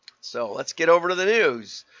So let's get over to the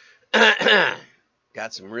news.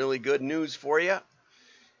 Got some really good news for you.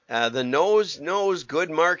 The Nose Knows Good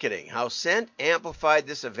Marketing, how Scent amplified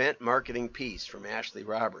this event marketing piece from Ashley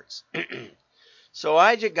Roberts. So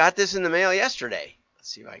I just got this in the mail yesterday.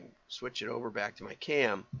 Let's see if I can switch it over back to my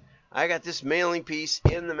cam. I got this mailing piece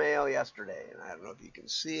in the mail yesterday, and I don't know if you can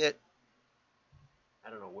see it. I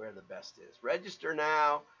don't know where the best is. Register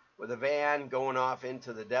now with a van going off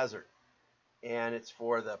into the desert. And it's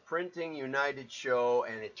for the Printing United show,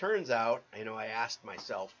 and it turns out, I asked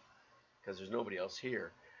myself, because there's nobody else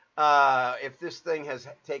here, if this thing has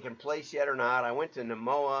taken place yet or not. I went to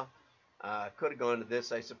Namoa. Could have gone to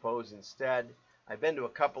this, I suppose, instead. I've been to a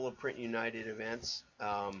couple of Print United events.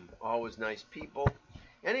 Always nice people.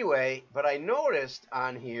 Anyway, but I noticed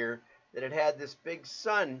on here that it had this big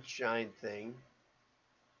sunshine thing,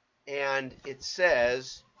 and it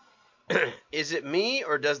says, is it me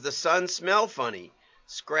or does the sun smell funny?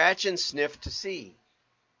 Scratch and sniff to see.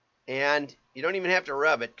 And you don't even have to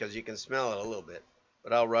rub it because you can smell it a little bit.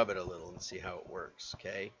 But I'll rub it a little and see how it works,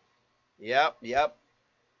 okay? Yep.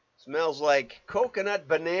 Smells like coconut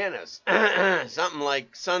bananas. Something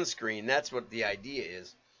like sunscreen. That's what the idea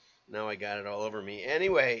is. Now I got it all over me.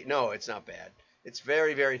 Anyway, no, it's not bad. It's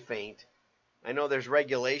very, very faint. I know there's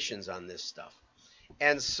regulations on this stuff.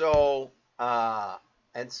 And so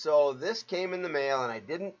this came in the mail, and I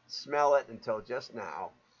didn't smell it until just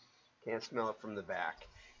now. Can't smell it from the back.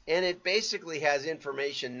 And it basically has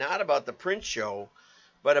information not about the print show,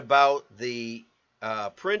 but about the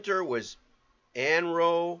printer was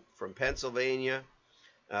Anro from Pennsylvania,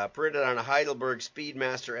 printed on a Heidelberg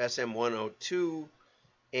Speedmaster SM102,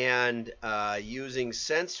 and using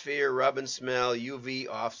ScentSphere Rub and Smell UV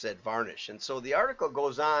offset varnish. And so the article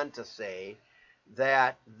goes on to say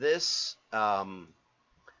that this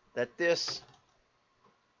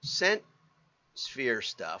ScentSphere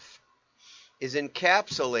stuff is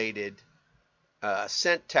encapsulated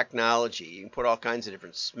scent technology. You can put all kinds of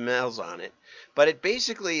different smells on it, but it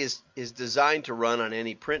basically is designed to run on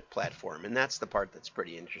any print platform, and that's the part that's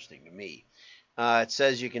pretty interesting to me. It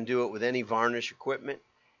says you can do it with any varnish equipment.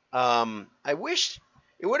 I wish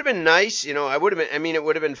it would have been nice, it would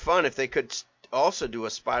have been fun if they could also do a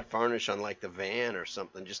spot varnish on like the van or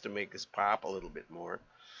something, just to make this pop a little bit more.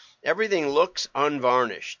 Everything looks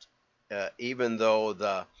unvarnished, even though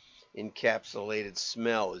the encapsulated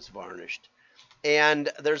smell is varnished. And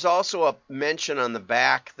there's also a mention on the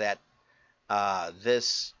back that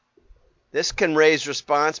this can raise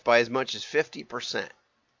response by as much as 50%.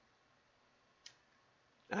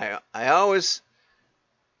 I always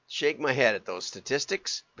shake my head at those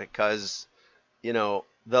statistics because, the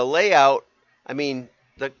layout,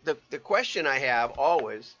 the question I have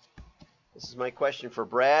always, this is my question for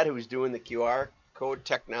Brad, who's doing the QR code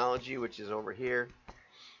technology, which is over here,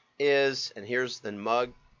 is, and here's the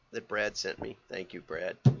mug that Brad sent me. Thank you,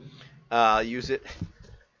 Brad. I'll use it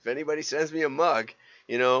if anybody sends me a mug,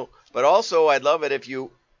 But also, I'd love it if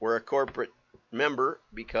you were a corporate member,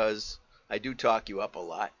 because I do talk you up a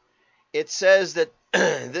lot. It says that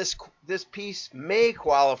this piece may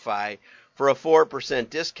qualify for a 4%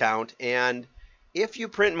 discount, and if you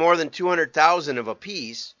print more than 200,000 of a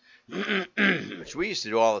piece, which we used to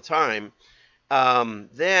do all the time,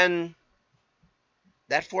 then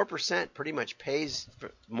that 4% pretty much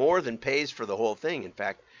more than pays for the whole thing. In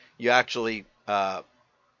fact, you actually, get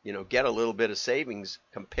a little bit of savings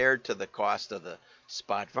compared to the cost of the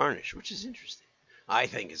spot varnish, which is interesting. I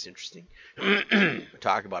think it's interesting. We're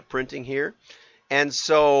talking about printing here. And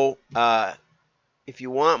so if you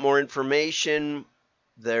want more information,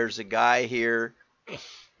 there's a guy here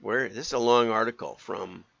this is a long article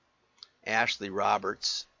from Ashley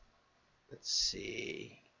Roberts. Let's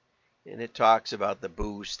see. And it talks about the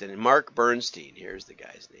boost. And Mark Bernstein, here's the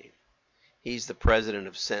guy's name. He's the president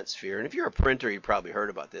of ScentSphere. And if you're a printer, you probably heard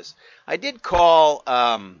about this. I did call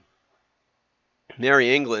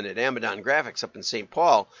Mary England at Amadon Graphics up in St.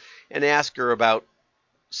 Paul and ask her about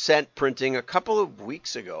scent printing a couple of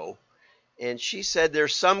weeks ago. And she said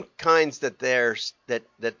there's some kinds that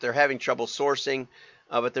they're having trouble sourcing,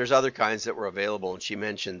 but there's other kinds that were available. And she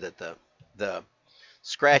mentioned that the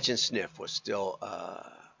scratch and sniff was still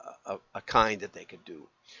a kind that they could do.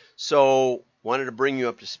 So wanted to bring you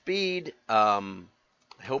up to speed. I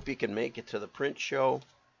hope you can make it to the print show.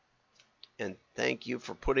 And thank you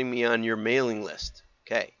for putting me on your mailing list.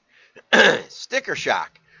 Okay. Sticker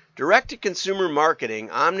shock. Direct-to-consumer marketing,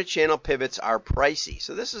 omnichannel pivots are pricey.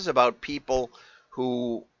 So this is about people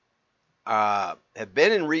who have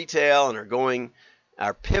been in retail and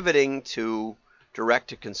are pivoting to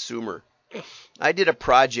direct-to-consumer. I did a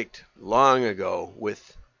project long ago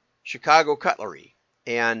with Chicago Cutlery,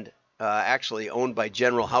 and actually owned by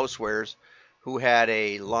General Housewares, who had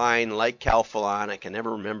a line like Calphalon. I can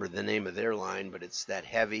never remember the name of their line, but it's that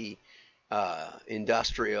heavy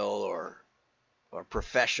industrial or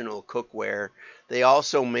professional cookware. They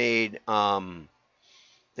also made the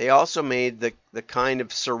kind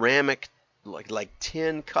of ceramic like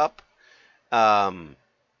tin cup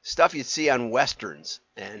stuff you'd see on westerns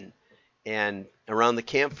and around the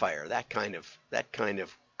campfire. That kind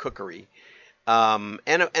of cookery. And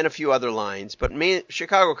a few other lines, but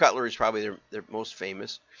Chicago Cutlery is probably their most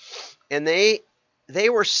famous. And they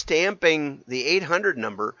were stamping the 800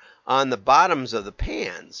 number on the bottoms of the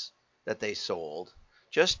pans that they sold,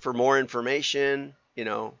 just for more information. It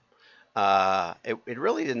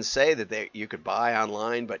really didn't say that you could buy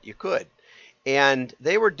online, but you could. And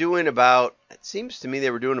they were doing it seems to me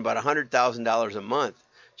they were doing about $100,000 a month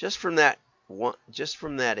just from that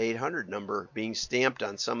 800 number being stamped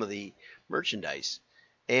on some of the merchandise.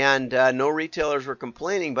 And no retailers were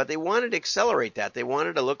complaining, but they wanted to accelerate that. They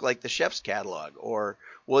wanted to look like the Chef's Catalog or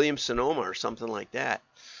Williams Sonoma or something like that.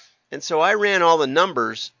 And so I ran all the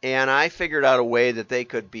numbers, and I figured out a way that they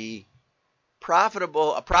could be a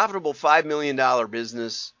profitable $5 million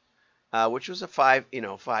business, which was a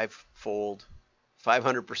five-fold,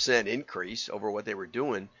 500% increase over what they were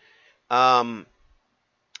doing. And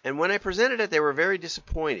when I presented it, they were very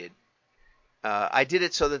disappointed. I did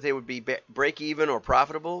it so that they would be break even or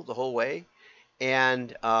profitable the whole way.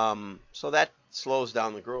 And so that slows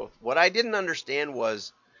down the growth. What I didn't understand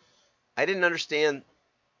was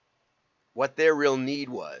what their real need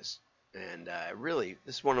was. And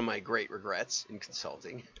this is one of my great regrets in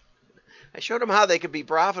consulting. I showed them how they could be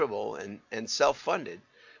profitable and self-funded,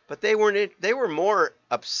 but they were more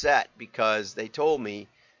upset because they told me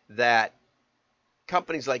that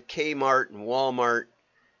companies like Kmart and Walmart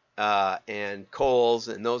and Kohl's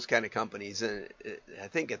and those kind of companies, and I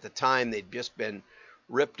think at the time they'd just been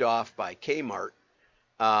ripped off by Kmart,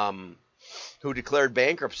 who declared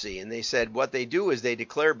bankruptcy. And they said what they do is they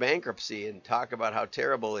declare bankruptcy and talk about how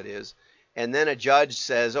terrible it is, and then a judge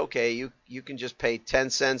says, okay, you can just pay 10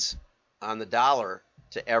 cents on the dollar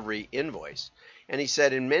to every invoice. And he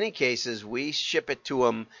said in many cases we ship it to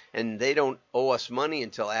them and they don't owe us money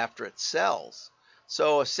until after it sells.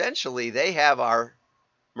 So essentially they have our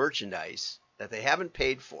merchandise that they haven't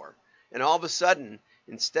paid for, and all of a sudden,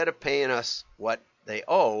 instead of paying us what they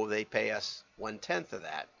owe, they pay us 1/10 of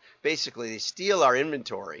that. Basically, they steal our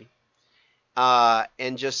inventory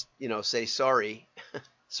and just say sorry.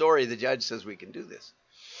 Sorry, the judge says we can do this.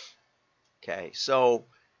 Okay, so,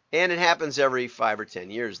 and it happens every 5 or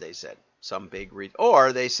 10 years, they said. Some big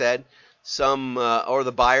or they said or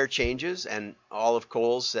the buyer changes and all of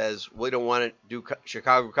Kohl's says, we don't want to do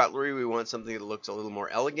Chicago Cutlery. We want something that looks a little more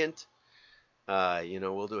elegant.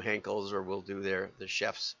 We'll do Henkel's, or we'll do the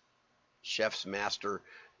chef's master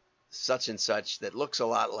such and such that looks a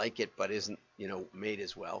lot like it but isn't made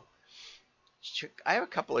as well. I have a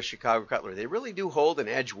couple of Chicago Cutlery. They really do hold an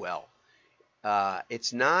edge well.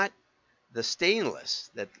 It's not the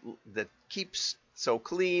stainless that keeps so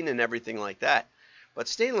clean and everything like that, but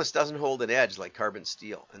stainless doesn't hold an edge like carbon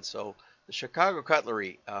steel. And so the Chicago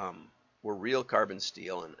Cutlery were real carbon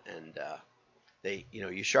steel, and they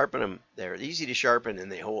you sharpen them. They're easy to sharpen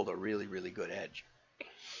and they hold a really, really good edge.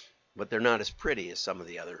 But they're not as pretty as some of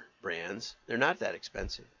the other brands. They're not that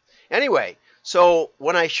expensive. Anyway, so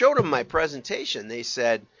when I showed them my presentation, they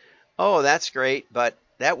said, oh, that's great, but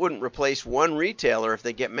that wouldn't replace one retailer if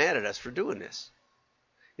they get mad at us for doing this.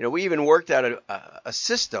 We even worked out a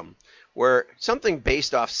system where something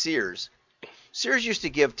based off Sears. Sears used to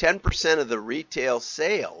give 10% of the retail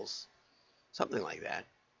sales, something like that,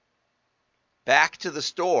 back to the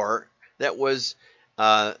store that was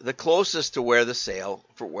the closest to where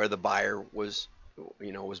the buyer was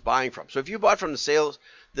buying from. So if you bought from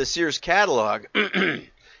the Sears catalog, and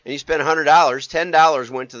you spent $100, $10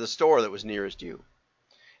 went to the store that was nearest you.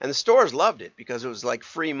 And the stores loved it because it was like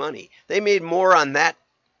free money. They made more on that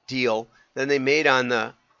deal than they made on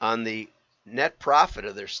the net profit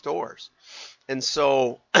of their stores. And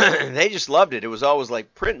so they just loved it. It was always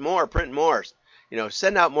like print more,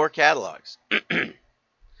 send out more catalogs.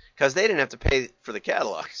 Because they didn't have to pay for the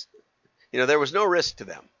catalogs. There was no risk to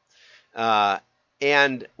them.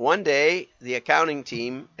 And one day, the accounting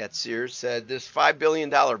team at Sears said, this $5 billion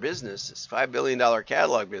business, this $5 billion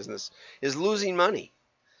catalog business, is losing money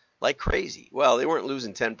like crazy. Well, they weren't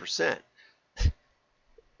losing 10%.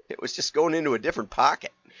 It was just going into a different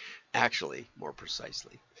pocket, actually, more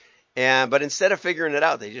precisely. But instead of figuring it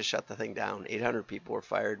out, they just shut the thing down. 800 people were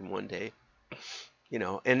fired in one day.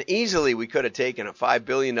 And easily we could have taken a $5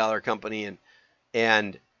 billion company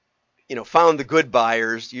and found the good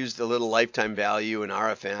buyers, used a little lifetime value and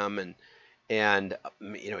RFM and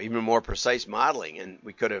even more precise modeling, and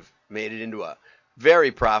we could have made it into a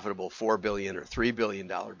very profitable $4 billion or $3 billion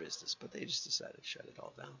business, but they just decided to shut it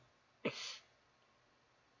all down.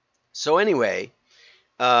 So anyway,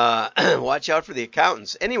 watch out for the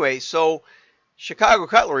accountants. Anyway, so Chicago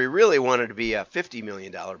Cutlery really wanted to be a $50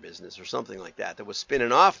 million business or something like that was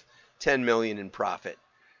spinning off $10 million in profit,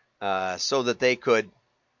 so that they could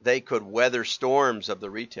weather storms of the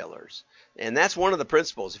retailers. And that's one of the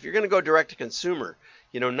principles. If you're going to go direct to consumer,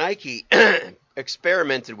 Nike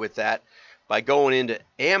experimented with that by going into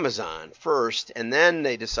Amazon first, and then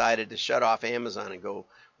they decided to shut off Amazon and go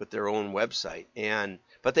with their own website.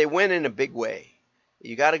 But they went in a big way.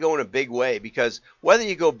 You got to go in a big way, because whether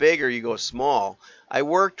you go big or you go small, I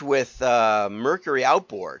worked with Mercury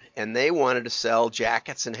Outboard, and they wanted to sell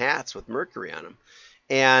jackets and hats with Mercury on them,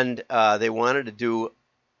 and they wanted to do,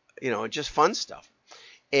 just fun stuff,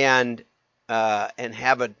 and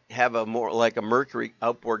have a more like a Mercury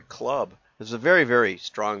Outboard club. It's a very, very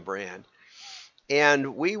strong brand,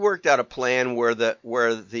 and we worked out a plan where the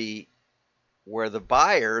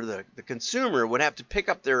buyer, the consumer, would have to pick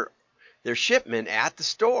up their shipment at the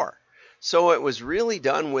store. So it was really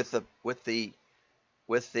done with the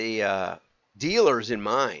dealers in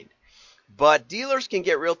mind. But dealers can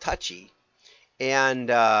get real touchy, and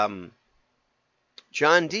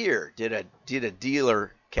John Deere did a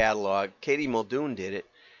dealer catalog. Katie Muldoon did it,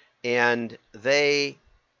 and they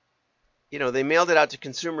mailed it out to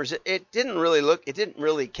consumers. It didn't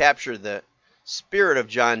really capture the spirit of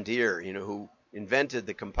John Deere, who invented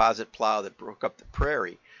the composite plow that broke up the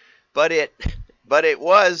prairie. But it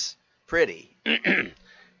was pretty.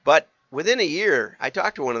 But within a year, I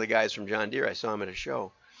talked to one of the guys from John Deere. I saw him at a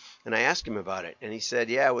show, and I asked him about it, and he said,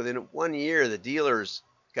 yeah, within 1 year, the dealers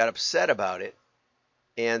got upset about it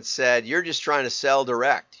and said, you're just trying to sell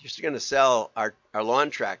direct. You're just going to sell our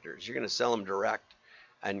lawn tractors. You're going to sell them direct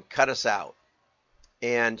and cut us out,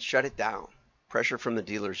 and shut it down. Pressure from the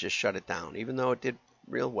dealers just shut it down, even though it did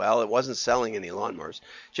real well. It wasn't selling any lawnmowers,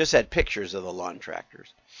 just had pictures of the lawn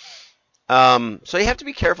tractors. So you have to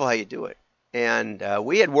be careful how you do it. And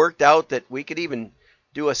we had worked out that we could even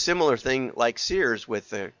do a similar thing like Sears with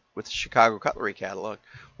the Chicago Cutlery catalog,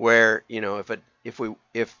 where if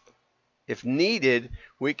needed,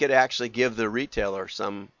 we could actually give the retailer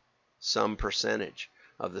some percentage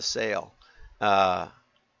of the sale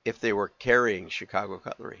if they were carrying Chicago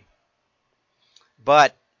Cutlery.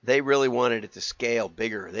 But they really wanted it to scale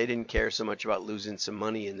bigger. They didn't care so much about losing some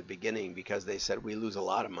money in the beginning, because they said we lose a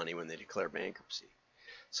lot of money when they declare bankruptcy.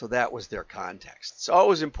 So that was their context. It's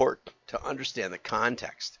always important to understand the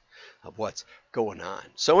context of what's going on.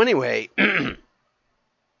 So anyway,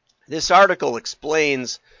 this article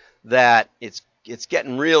explains that it's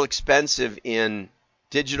getting real expensive in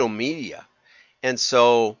digital media. And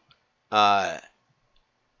so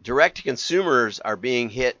direct to consumers are being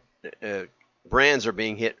hit, brands are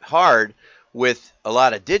being hit hard with a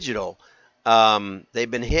lot of digital.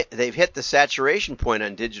 They've hit the saturation point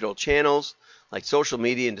on digital channels like social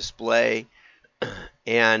media and display,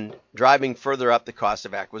 and driving further up the cost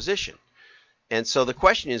of acquisition. And so the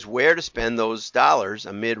question is where to spend those dollars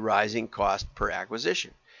amid rising cost per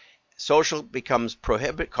acquisition. Social becomes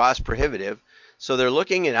cost prohibitive, so they're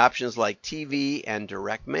looking at options like TV and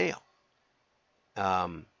direct mail.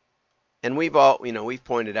 And we've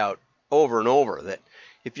pointed out over and over that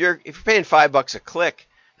if you're paying $5 a click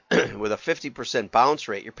with a 50% bounce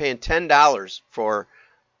rate, you're paying $10 for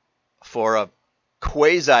a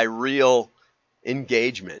quasi-real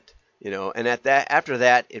engagement, and after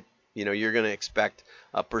that, you're going to expect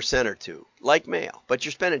a percent or two, like mail, but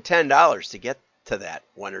you're spending $10 to get to that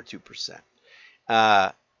 1 or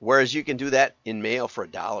 2%. Whereas you can do that in mail for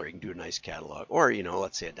 $1. You can do a nice catalog, or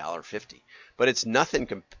let's say $1.50, but it's nothing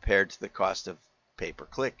compared to the cost of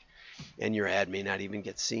pay-per-click, and your ad may not even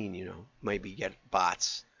get seen. Maybe get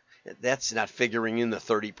bots. That's not figuring in the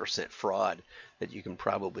 30% fraud that you can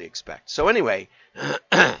probably expect. So anyway,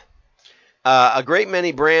 a great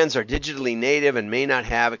many brands are digitally native and may not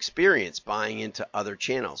have experience buying into other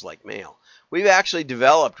channels like mail. We've actually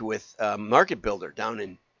developed with Market Builder down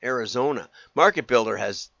in Arizona. Market Builder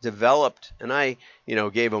has developed, and I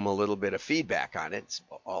gave them a little bit of feedback on it. It's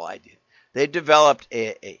all I did. They developed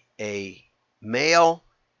a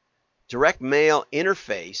direct mail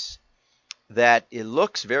interface that it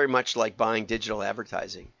looks very much like buying digital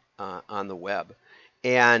advertising on the web.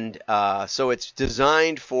 And so it's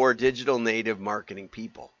designed for digital native marketing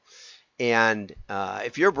people. And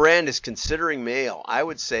if your brand is considering mail, I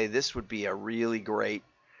would say this would be a really great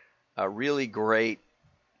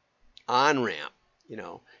on-ramp.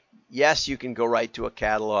 yes, you can go right to a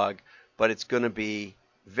catalog, but it's going to be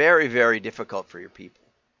very, very difficult for your people.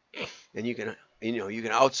 And you can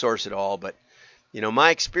outsource it all, but my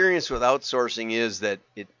experience with outsourcing is that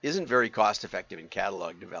it isn't very cost effective in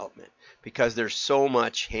catalog development because there's so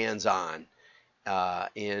much hands-on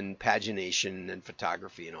in pagination and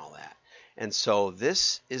photography and all that. And so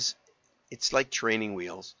it's like training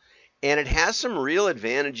wheels, and it has some real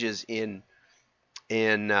advantages in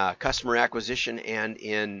customer acquisition and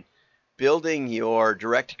in building your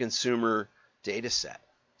direct-to-consumer data set.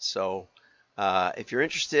 So if you're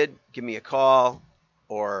interested, give me a call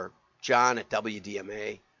or John at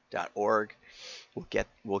wdma.org.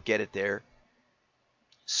 We'll get it there.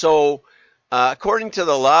 So according to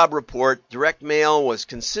the Lob report, direct mail was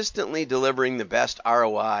consistently delivering the best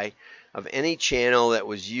ROI of any channel that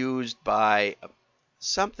was used by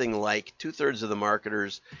something like 2/3 of the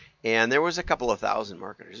marketers, and there was a couple of thousand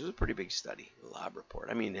marketers. It was a pretty big study, the Lob report.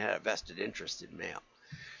 I mean, it had a vested interest in mail.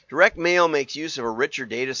 Direct mail makes use of a richer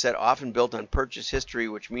data set, often built on purchase history,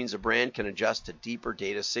 which means a brand can adjust to deeper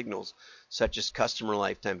data signals, such as customer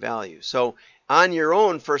lifetime value. So on your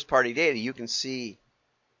own first-party data, you can see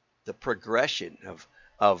the progression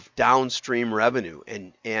of downstream revenue,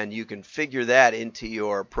 and you can figure that into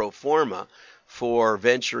your pro forma for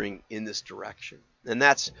venturing in this direction. And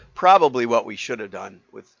that's probably what we should have done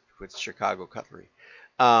with Chicago Cutlery,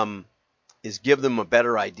 is give them a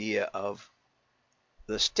better idea of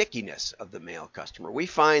the stickiness of the mail customer. We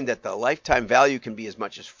find that the lifetime value can be as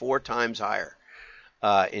much as 4 times higher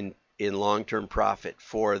in long-term profit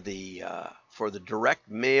for the direct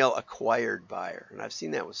mail acquired buyer. And I've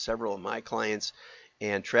seen that with several of my clients,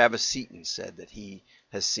 and Travis Seaton said that he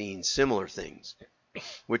has seen similar things,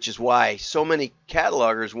 which is why so many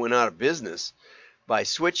catalogers went out of business by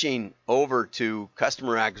switching over to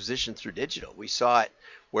customer acquisition through digital. We saw it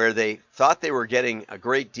where they thought they were getting a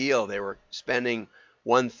great deal. They were spending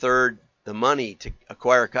 1/3 the money to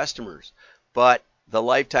acquire customers, but the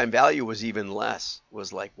lifetime value was even less,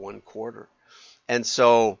 was like 1/4. And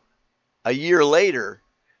so a year later,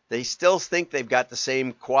 they still think they've got the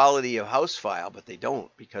same quality of house file, but they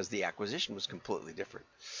don't, because the acquisition was completely different.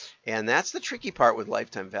 And that's the tricky part with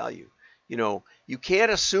lifetime value. You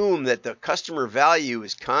can't assume that the customer value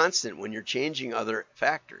is constant when you're changing other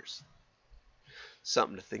factors.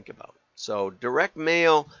 Something to think about. So direct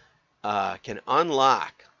mail can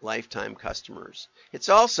unlock lifetime customers. It's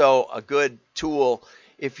also a good tool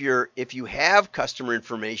if you have customer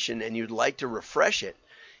information and you'd like to refresh it.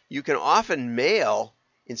 You can often mail,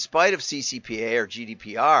 in spite of CCPA or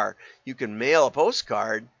GDPR, you can mail a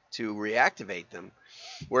postcard to reactivate them,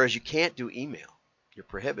 whereas you can't do email. You're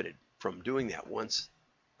prohibited from doing that once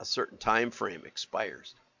a certain time frame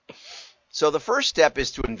expires. So the first step is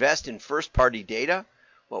to invest in first-party data.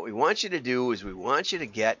 What we want you to do is we want you to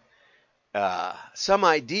get some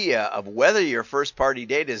idea of whether your first-party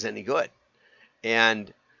data is any good.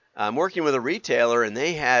 And I'm working with a retailer, and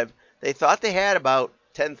they thought they had about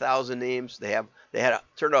 10,000 names.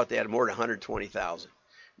 Turned out they had more than 120,000.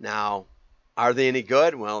 Now, are they any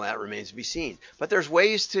good? Well, that remains to be seen. But there's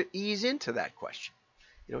ways to ease into that question.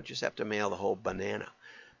 You don't just have to mail the whole banana.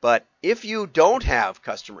 But if you don't have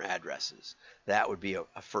customer addresses, that would be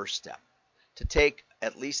a first step, to take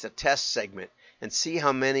at least a test segment and see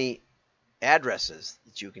how many addresses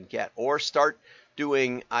that you can get, or start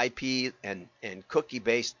doing IP and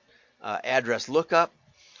cookie-based address lookup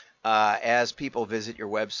as people visit your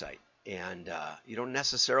website. And you don't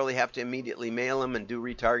necessarily have to immediately mail them and do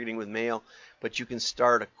retargeting with mail, but you can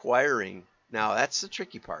start acquiring. Now, that's the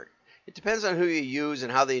tricky part. It depends on who you use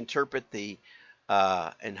and how they interpret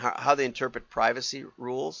how they interpret privacy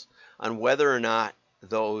rules on whether or not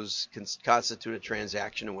those can constitute a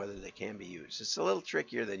transaction and whether they can be used. It's a little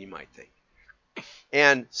trickier than you might think.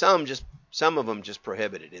 And some of them just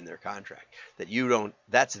prohibit it in their contract, that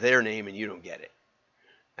that's their name and you don't get it.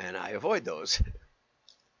 And I avoid those.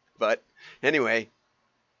 But anyway,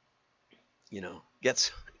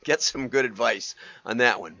 get some good advice on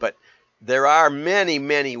that one. But there are many,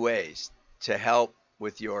 many ways to help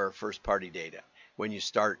with your first-party data when you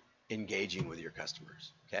start engaging with your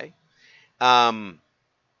customers. Okay.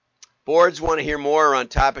 Boards want to hear more on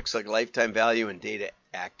topics like lifetime value and data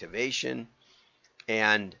activation.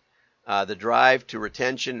 And the drive to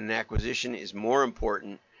retention and acquisition is more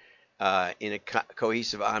important in a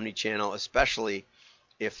cohesive omni-channel, especially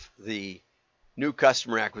if the new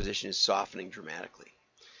customer acquisition is softening dramatically.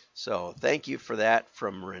 So thank you for that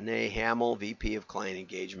from Renee Hamill, VP of Client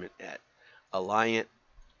Engagement at Alliant.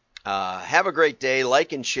 Have a great day.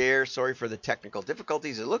 Like and share. Sorry for the technical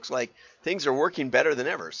difficulties. It looks like things are working better than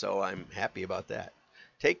ever, so I'm happy about that.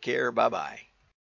 Take care. Bye-bye.